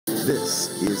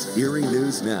This is Erie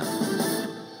News Now.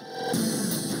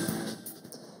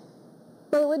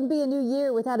 Well, it wouldn't be a new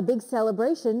year without a big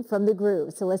celebration from the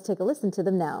Groove, so let's take a listen to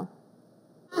them now.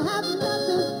 I have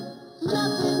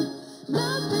nothing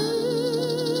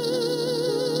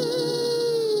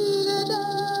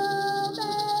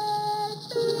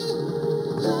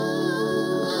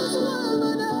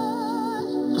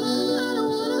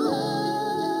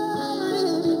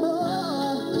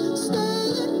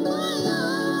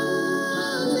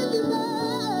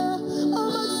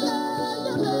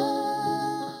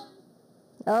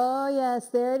Oh, yes,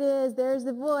 there it is. There's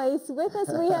the voice. With us,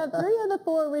 we have 3 of the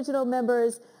 4 original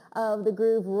members of the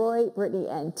Groove, Roy, Brittany,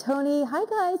 and Tony. Hi,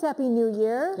 guys. Happy New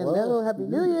Year. Hello. Happy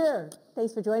New Year.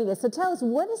 Thanks for joining us. So tell us,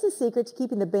 what is the secret to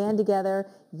keeping the band together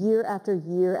year after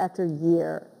year after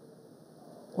year?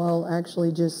 Well,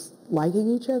 actually just liking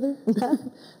each other.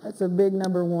 That's a big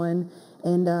number one.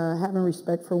 And having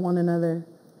respect for one another.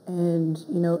 And,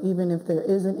 you know, even if there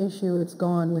is an issue, it's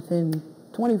gone within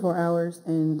 24 hours.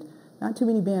 And not too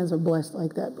many bands are blessed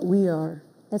like that, but we are.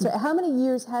 That's right. How many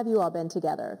years have you all been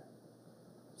together?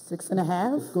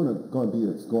 6.5.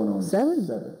 It's going on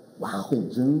 7. Wow. I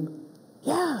think June.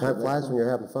 Yeah. Time flies when you're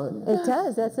having fun. It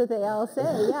does. That's what they all say,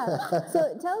 yeah.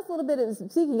 So tell us a little bit,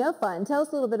 speaking of fun, tell us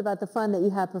a little bit about the fun that you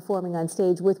have performing on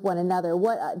stage with one another.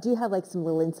 What do you have, like some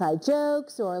little inside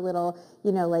jokes or little,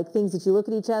 you know, like things that you look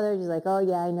at each other and you're like, oh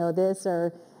yeah, I know this,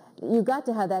 or you got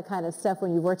to have that kind of stuff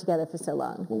when you work together for so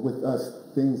long. Well, with us,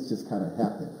 things just kind of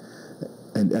happen,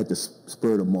 and at the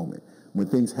spur of the moment. When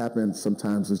things happen,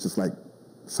 sometimes it's just like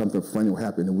something funny will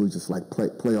happen, and we'll just like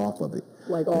play off of it.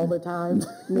 Like all the time.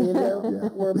 Me and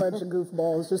them, we're a bunch of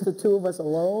goofballs. Just the 2 of us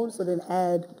alone. So then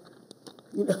add,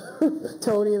 you know,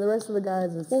 Tony and the rest of the guys.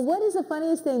 Well, what is the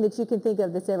funniest thing that you can think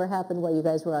of that's ever happened while you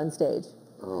guys were on stage?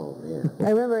 Oh, man.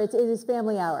 I remember it is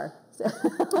family hour. So.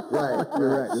 Right.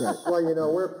 Well, you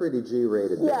know, we're pretty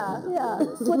G-rated. Yeah.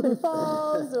 Slip and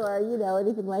falls or, you know,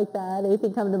 anything like that.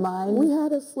 Anything come to mind? We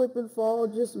had a slip and fall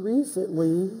just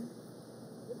recently.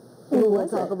 We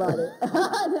won't talk about it.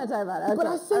 Not talk about it. Okay. But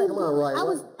I saved. Come on,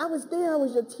 Ryan. I was there. I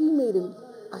was your teammate, and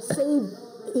I saved.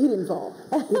 He didn't fall.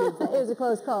 It was a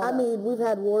close call. I mean, we've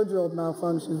had wardrobe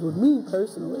malfunctions with me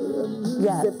personally,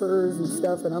 yes. Zippers and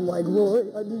stuff, and I'm like, Roy,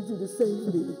 I need you to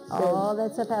save me. All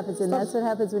that stuff happens, and that's what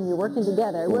happens when you're working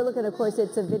together. We're looking, of course,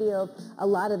 it's a video of a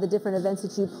lot of the different events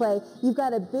that you play. You've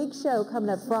got a big show coming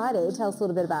up Friday. Tell us a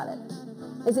little bit about it.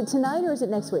 Is it tonight or is it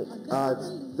next week?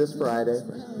 It's this Friday.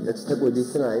 It would be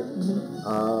tonight.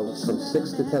 From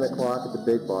 6 to 10 o'clock at the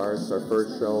Big Bar. It's our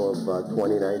first show of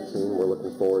 2019. We're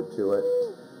looking forward to it.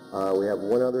 We have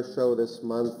one other show this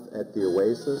month at the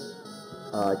Oasis.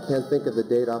 I can't think of the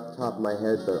date off the top of my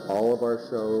head, but all of our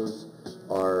shows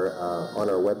are on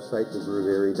our website,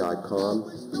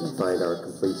 thegrooveerie.com. You can find our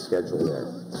complete schedule there.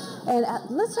 And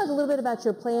let's talk a little bit about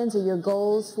your plans or your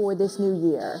goals for this new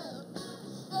year.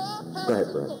 Go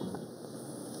ahead, Brett.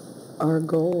 Our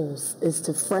goals is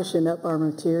to freshen up our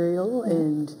material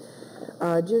and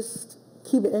just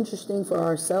keep it interesting for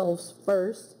ourselves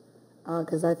first,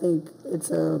 because I think it's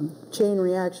a chain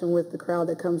reaction with the crowd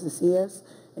that comes to see us.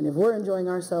 And if we're enjoying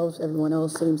ourselves, everyone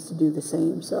else seems to do the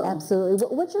same. So absolutely.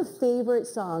 What's your favorite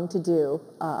song to do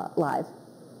live?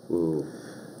 Ooh,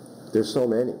 there's so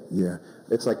many. Yeah.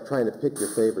 It's like trying to pick your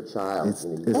favorite child. It's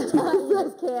You guys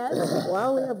can. Well, I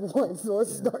only have one, so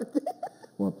let's start there.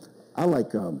 Well, I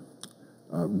like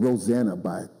Rosanna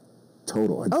by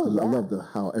Toto. I love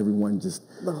how everyone just...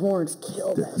 The horns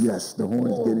kill that. Yes, the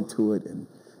horns get into it. And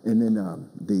then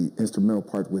the instrumental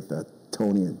part with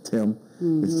Tony and Tim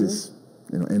is just,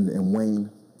 you know, and Wayne.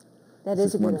 That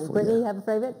is a good one. Brittany, you have a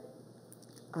favorite?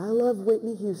 I love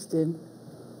Whitney Houston,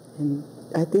 and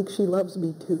I think she loves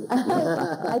me too.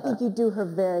 I think you do her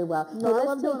very well. No, I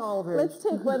love doing all of hers. Let's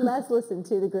take one last listen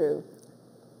to the groove.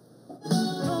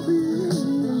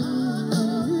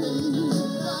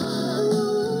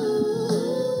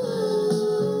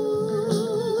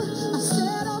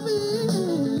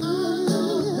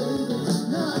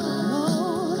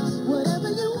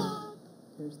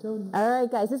 All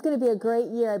right, guys, it's going to be a great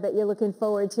year. I bet you're looking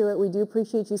forward to it. We do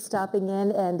appreciate you stopping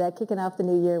in and kicking off the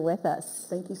new year with us.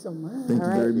 Thank you so much. Thank you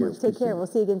very much. Take care. We'll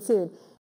see you again soon.